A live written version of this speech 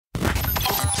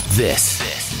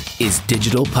This is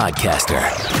Digital Podcaster,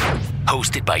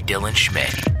 hosted by Dylan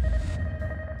Schmidt.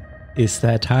 It's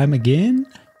that time again.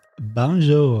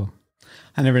 Bonjour.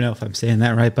 I never know if I'm saying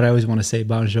that right, but I always want to say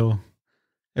bonjour.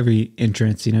 Every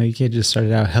entrance, you can't just start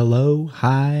it out, hello,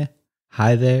 hi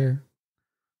there.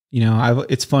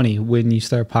 It's funny when you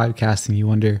start podcasting, you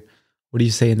wonder, what do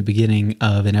you say in the beginning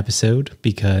of an episode?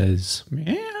 Because,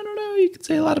 I don't know, you can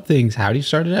say a lot of things. How do you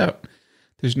start it out?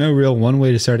 There's no real one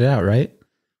way to start it out, right?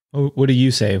 What do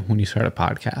you say when you start a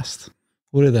podcast?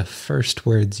 What are the first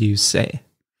words you say?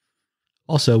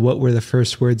 Also, what were the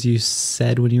first words you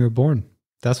said when you were born?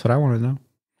 That's what I want to know.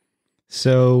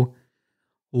 So,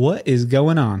 what is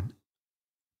going on?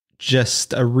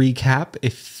 Just a recap.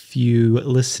 If you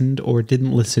listened or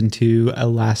didn't listen to the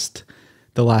last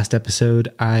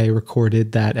episode, I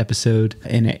recorded that episode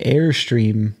in an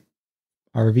Airstream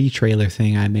RV trailer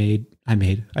thing I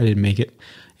didn't make it.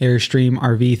 Airstream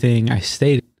RV thing. I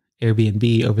stayed at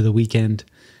Airbnb over the weekend,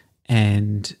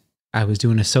 and I was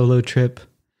doing a solo trip.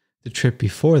 The trip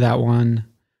before that one,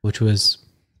 which was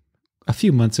a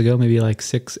few months ago, maybe like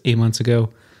 6-8 months ago,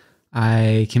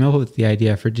 I came up with the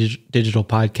idea for Digital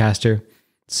Podcaster.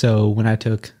 So when I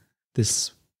took this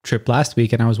trip last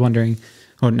week, and I was wondering,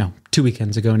 2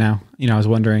 weekends ago now, I was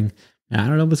wondering, I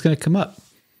don't know what's going to come up.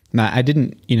 Now, I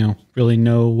didn't, really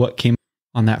know what came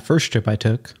on that first trip I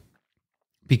took,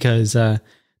 because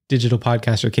Digital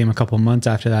Podcaster came a couple months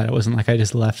after that. It wasn't like I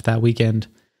just left that weekend,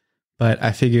 but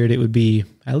I figured it would be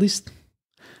at least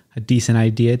a decent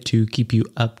idea to keep you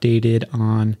updated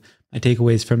on my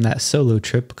takeaways from that solo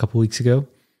trip a couple weeks ago.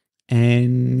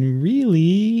 And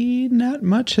really not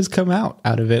much has come out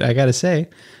of it, I gotta say.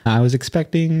 I was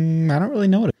expecting, I don't really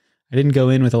know what. I didn't go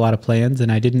in with a lot of plans,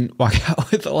 and I didn't walk out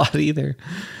with a lot either,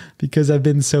 because I've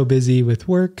been so busy with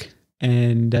work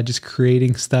and just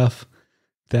creating stuff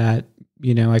that,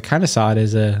 I kind of saw it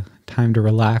as a time to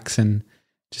relax and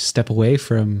just step away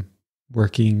from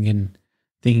working and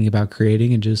thinking about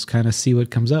creating and just kind of see what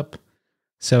comes up.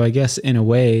 So I guess in a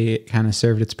way it kind of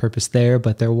served its purpose there,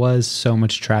 but there was so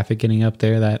much traffic getting up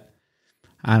there that,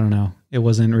 I don't know, it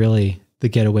wasn't really the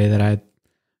getaway that I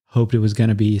hoped it was going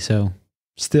to be. So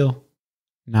still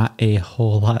not a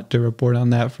whole lot to report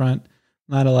on that front.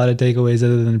 Not a lot of takeaways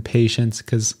other than patience,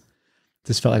 because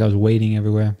just felt like I was waiting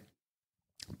everywhere.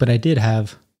 But I did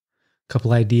have a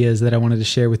couple ideas that I wanted to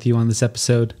share with you on this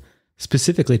episode,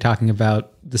 specifically talking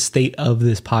about the state of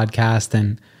this podcast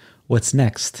and what's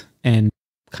next and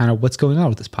kind of what's going on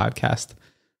with this podcast.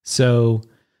 So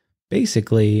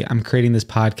basically, I'm creating this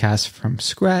podcast from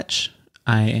scratch.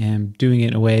 I am doing it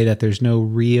in a way that there's no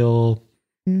real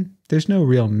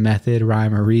method,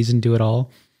 rhyme, or reason to it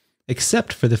all,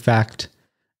 except for the fact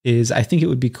is I think it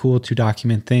would be cool to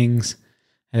document things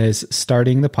as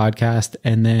starting the podcast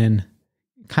and then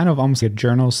kind of almost like a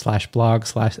journal / blog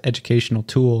 / educational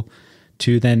tool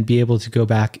to then be able to go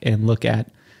back and look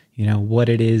at, what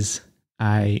it is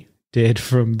I did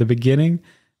from the beginning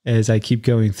as I keep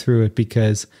going through it.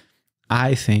 Because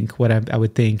I think what I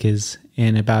would think is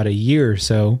in about a year or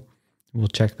so, we'll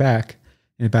check back,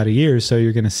 in about a year or so,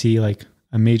 you're going to see like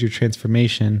a major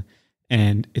transformation,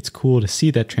 and it's cool to see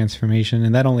that transformation.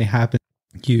 And that only happens,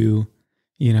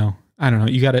 I don't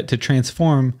know, you got to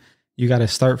transform, you got to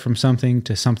start from something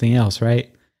to something else,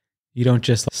 right? You don't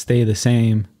just stay the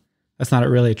same. That's not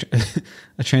really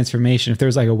a transformation. If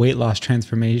there's like a weight loss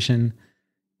transformation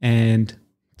and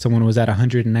someone was at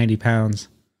 190 pounds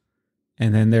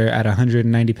and then they're at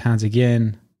 190 pounds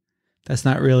again, that's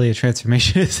not really a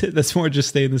transformation, is it? That's more just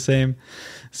staying the same.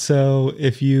 So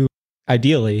if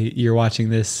ideally, you're watching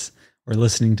this or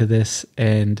listening to this,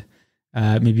 and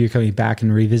maybe you're coming back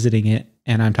and revisiting it,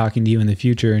 and I'm talking to you in the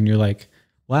future, and you're like,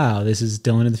 wow, this is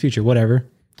Dylan in the future, whatever.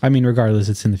 I mean, regardless,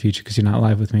 it's in the future because you're not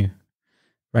live with me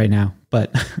right now.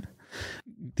 But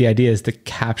the idea is to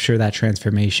capture that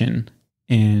transformation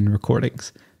in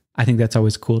recordings. I think that's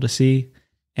always cool to see,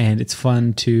 and it's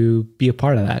fun to be a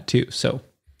part of that too. So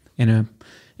in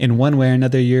one way or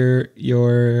another,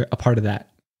 you're a part of that,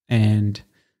 and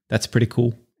that's pretty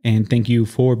cool. And thank you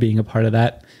for being a part of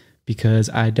that, because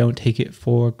I don't take it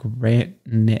for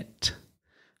granted.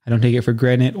 I don't take it for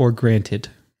granted or granted,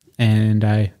 and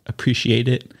I appreciate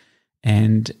it,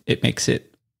 and it makes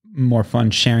it more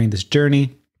fun sharing this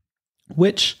journey,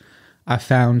 which I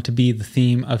found to be the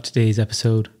theme of today's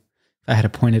episode. If I had to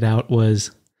point it out, was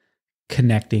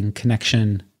connection,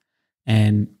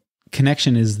 and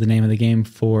connection is the name of the game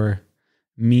for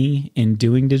me in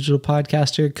doing Digital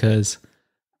Podcaster, because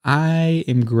I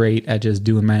am great at just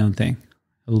doing my own thing.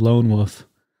 A lone wolf,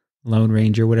 lone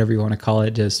ranger, whatever you want to call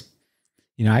it. Just,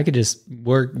 I could just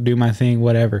work, do my thing,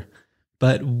 whatever.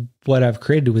 But what I've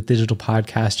created with Digital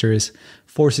Podcaster is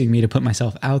forcing me to put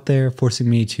myself out there, forcing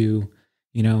me to,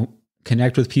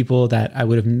 connect with people that I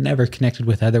would have never connected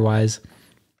with otherwise.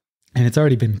 And it's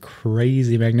already been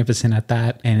crazy magnificent at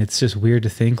that. And it's just weird to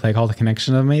think like all the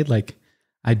connections I've made. Like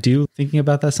I do thinking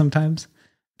about that sometimes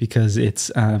because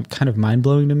it's kind of mind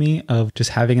blowing to me of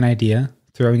just having an idea,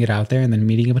 throwing it out there and then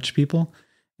meeting a bunch of people.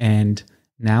 And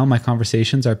now my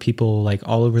conversations are people like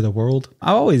all over the world.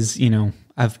 I always,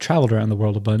 I've traveled around the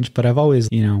world a bunch, but I've always,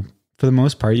 for the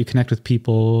most part, you connect with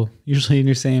people usually in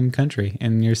your same country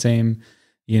and your same,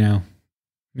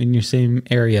 in your same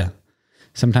area,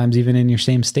 sometimes even in your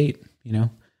same state,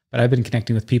 but I've been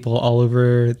connecting with people all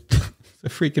over the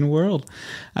freaking world.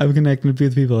 I've connected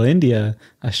with people in India,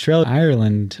 Australia,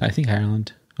 Ireland. I think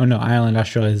Ireland. Oh no, Ireland,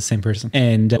 Australia is the same person.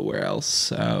 And where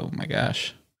else? Oh my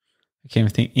gosh. I can't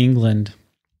even think. England,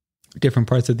 different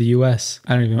parts of the US.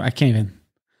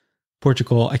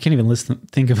 Portugal. I can't even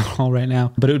think of it all right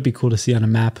now, but it would be cool to see on a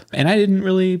map. And I didn't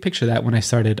really picture that when I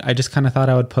started. I just kind of thought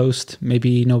I would post.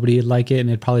 Maybe nobody would like it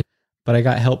but I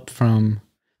got help from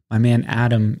my man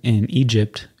Adam in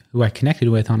Egypt, who I connected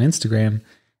with on Instagram.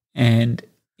 And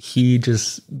he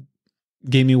just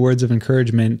gave me words of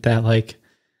encouragement that I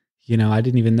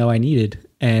didn't even know I needed.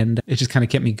 And it just kind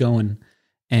of kept me going.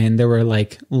 And there were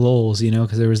like lulls,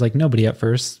 because there was like nobody at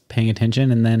first paying attention.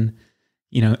 And then,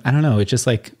 I don't know, it's just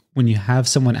like when you have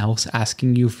someone else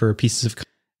asking you for pieces of,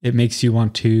 it makes you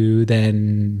want to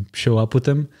then show up with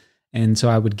them. And so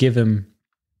I would give him,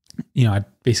 I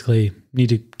basically need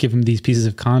to give him these pieces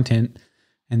of content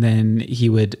and then he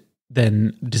would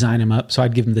then design them up. So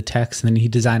I'd give him the text and then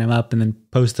he'd design them up and then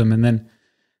post them. And then,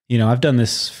 I've done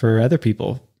this for other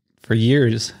people for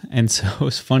years. And so it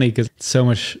was funny because so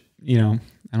much, I'm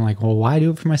like, well, why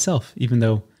do it for myself? Even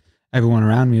though everyone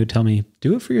around me would tell me,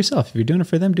 do it for yourself. If you're doing it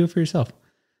for them, do it for yourself.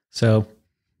 So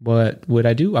what would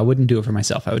I do? I wouldn't do it for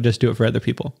myself. I would just do it for other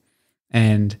people.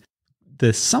 And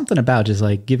there's something about just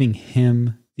like giving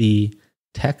him the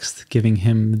text, giving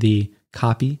him the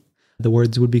copy, the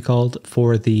words would be called,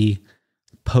 for the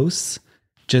posts,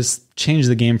 just changed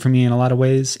the game for me in a lot of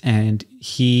ways. And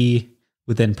he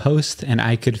would then post and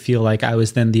I could feel like I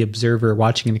was then the observer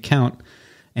watching an account.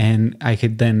 And I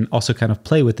could then also kind of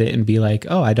play with it and be like,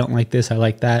 oh, I don't like this. I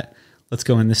like that. Let's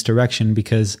go in this direction.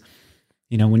 Because,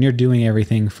 when you're doing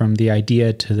everything from the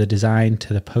idea to the design,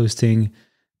 to the posting,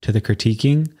 to the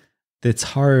critiquing, it's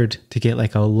hard to get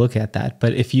like a look at that.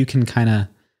 But if you can kind of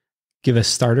give a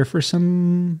starter for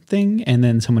something and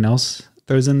then someone else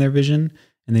throws in their vision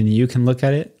and then you can look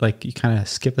at it, like you kind of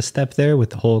skip a step there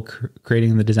with the whole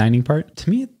creating the designing part. To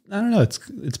me, I don't know.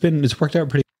 It's worked out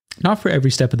pretty. Not for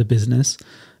every step of the business,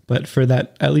 but for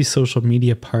that at least social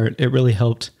media part, it really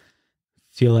helped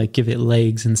feel like give it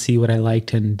legs and see what I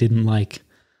liked and didn't like,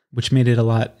 which made it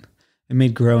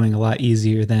made growing a lot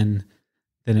easier than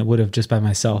it would have just by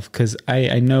myself. Cause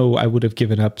I know I would have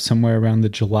given up somewhere around the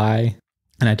July,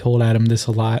 and I told Adam this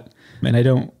a lot, and I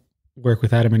don't work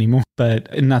with Adam anymore,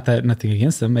 but not that nothing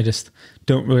against him. I just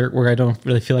don't where I don't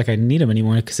really feel like I need him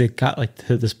anymore. Cause it got like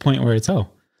to this point where it's,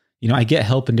 I get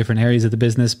help in different areas of the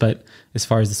business, but as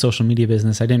far as the social media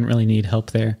business, I didn't really need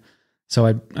help there.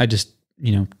 So I just,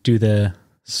 do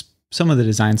some of the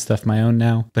design stuff my own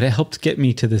now, but it helped get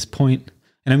me to this point,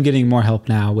 and I'm getting more help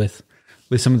now with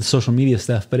some of the social media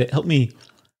stuff, but it helped me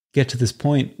get to this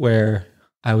point where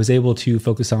I was able to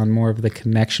focus on more of the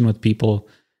connection with people,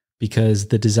 because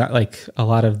the design, like a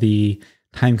lot of the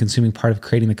time consuming part of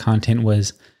creating the content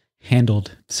was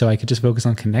handled. So I could just focus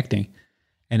on connecting.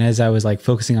 And as I was like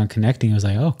focusing on connecting, I was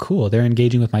like, oh, cool. They're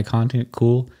engaging with my content.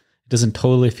 Cool. It doesn't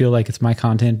totally feel like it's my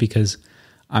content because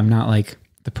I'm not like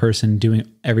the person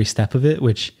doing every step of it,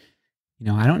 which,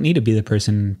 I don't need to be the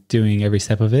person doing every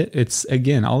step of it. It's,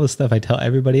 again, all the stuff I tell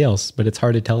everybody else, but it's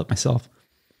hard to tell it myself.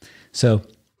 So,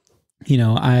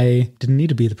 I didn't need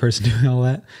to be the person doing all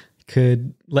that.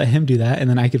 Could let him do that. And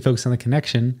then I could focus on the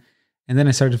connection. And then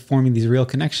I started forming these real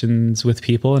connections with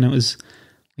people. And it was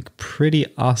like pretty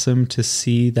awesome to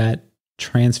see that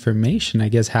transformation, I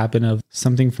guess, happen of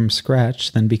something from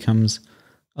scratch then becomes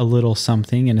a little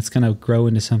something, and it's going to grow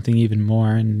into something even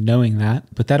more, and knowing that.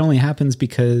 But that only happens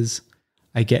because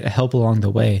I get help along the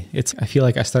way. I feel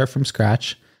like I start from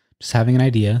scratch, just having an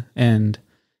idea, and,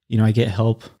 I get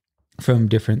help from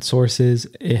different sources.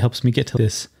 It helps me get to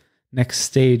this next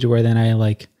stage where then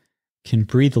I can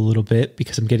breathe a little bit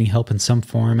because I'm getting help in some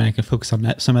form, and I can focus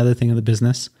on some other thing of the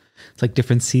business. It's like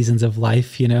different seasons of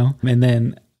life, and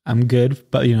then I'm good,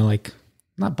 but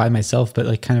not by myself,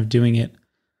 but kind of doing it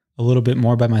a little bit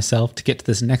more by myself to get to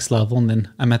this next level. And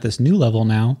then I'm at this new level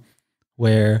now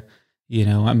where,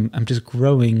 I'm just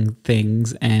growing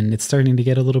things, and it's starting to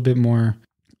get a little bit more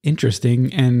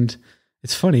interesting. And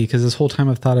it's funny because this whole time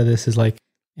I've thought of this as like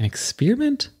an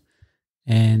experiment,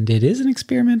 and it is an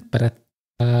experiment, but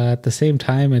at the same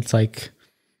time, it's like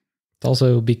it's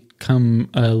also become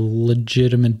a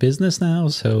legitimate business now.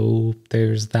 So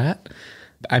there's that.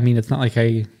 I mean, it's not like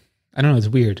I don't know. It's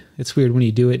weird. It's weird when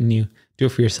you do it and you do it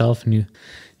for yourself, and you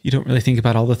don't really think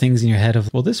about all the things in your head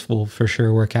of, well, this will for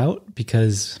sure work out,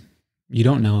 because you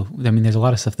don't know. I mean, there's a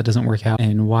lot of stuff that doesn't work out,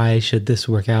 and why should this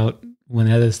work out when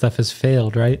the other stuff has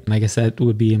failed, right? And I guess that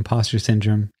would be imposter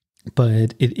syndrome,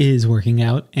 but it is working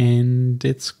out, and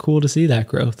it's cool to see that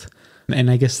growth. And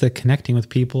I guess the connecting with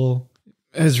people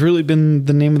has really been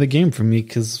the name of the game for me,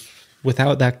 because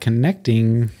without that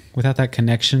connection,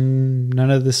 none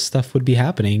of this stuff would be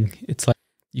happening. It's like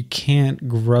you can't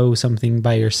grow something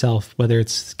by yourself, whether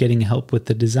it's getting help with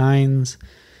the designs,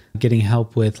 getting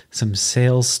help with some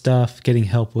sales stuff, getting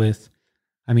help with,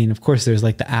 I mean, of course there's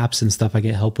like the apps and stuff I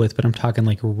get help with, but I'm talking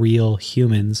like real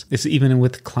humans. It's even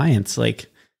with clients, like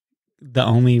the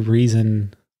only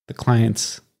reason the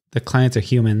clients are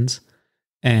humans,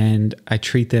 and I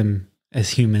treat them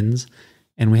as humans,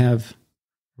 and we have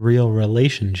real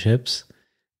relationships,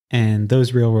 and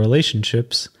those real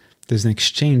relationships, there's an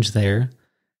exchange there,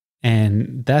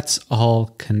 and that's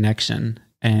all connection.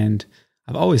 And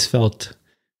I've always felt,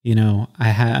 I'm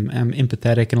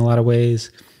empathetic in a lot of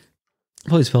ways.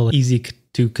 I've always felt easy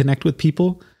to connect with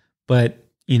people, but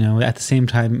at the same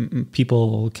time,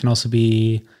 people can also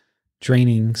be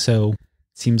draining. So it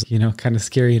seems, kind of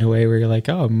scary in a way where you're like,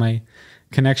 oh, my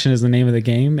connection is the name of the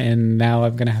game, and now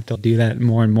I'm going to have to do that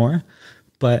more and more.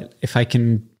 But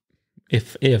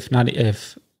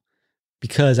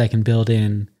because I can build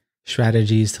in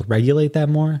strategies to regulate that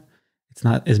more, it's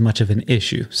not as much of an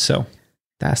issue. So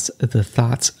that's the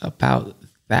thoughts about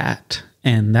that.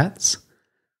 And that's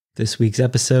this week's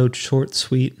episode. Short,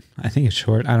 sweet. I think it's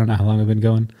short. I don't know how long I've been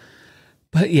going.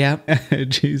 But yeah,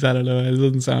 geez, I don't know. It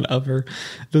doesn't sound upper.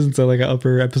 It doesn't sound like an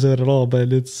upper episode at all,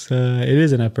 but it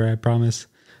is an upper, I promise.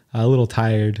 A little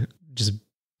tired, just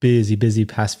busy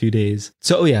past few days.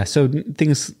 So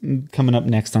things coming up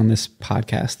next on this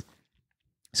podcast.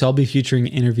 So I'll be featuring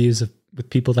interviews with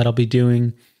people that I'll be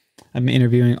doing.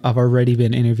 I've already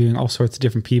been interviewing all sorts of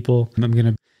different people. I'm going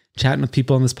to chatting with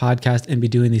people on this podcast and be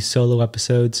doing these solo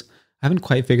episodes. I haven't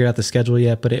quite figured out the schedule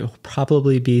yet, but it will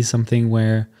probably be something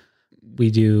where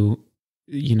we do,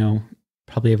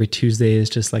 probably every Tuesday is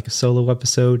just like a solo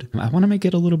episode. I want to make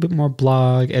it a little bit more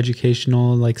blog,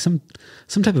 educational, like some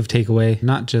type of takeaway,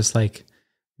 not just like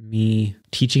me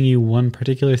teaching you one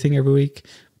particular thing every week,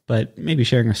 but maybe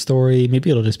sharing a story. Maybe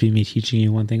it'll just be me teaching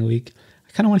you one thing a week.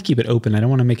 I kind of want to keep it open. I don't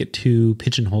want to make it too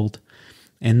pigeonholed.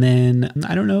 And then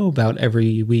I don't know about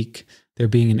every week there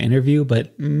being an interview,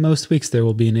 but most weeks there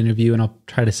will be an interview, and I'll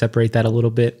try to separate that a little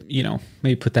bit,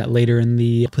 maybe put that later in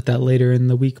the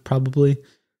week, probably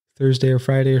Thursday or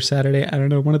Friday or Saturday. I don't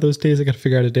know. One of those days I got to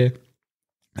figure out a day.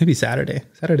 Maybe Saturday.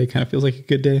 Saturday kind of feels like a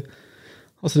good day.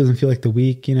 Also doesn't feel like the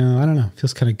week, I don't know. It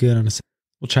feels kind of good on a Saturday.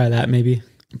 We'll try that maybe.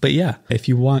 But yeah, if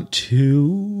you want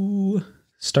to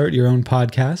start your own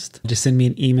podcast, just send me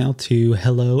an email to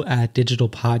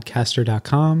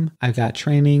hello@digitalpodcaster.com. I've got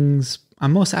trainings.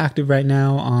 I'm most active right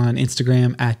now on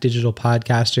Instagram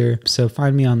 @digitalpodcaster. So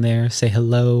find me on there, say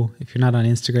hello. If you're not on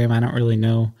Instagram, I don't really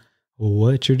know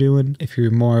what you're doing. If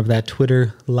you're more of that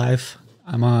Twitter life,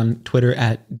 I'm on Twitter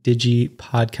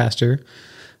 @digipodcaster.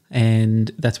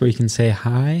 And that's where you can say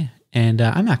hi. And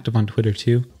I'm active on Twitter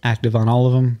too, active on all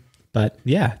of them. But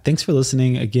yeah, thanks for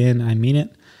listening. Again, I mean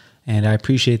it. And I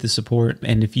appreciate the support.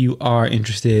 And if you are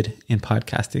interested in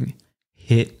podcasting,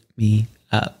 hit me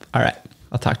up. All right.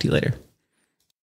 I'll talk to you later.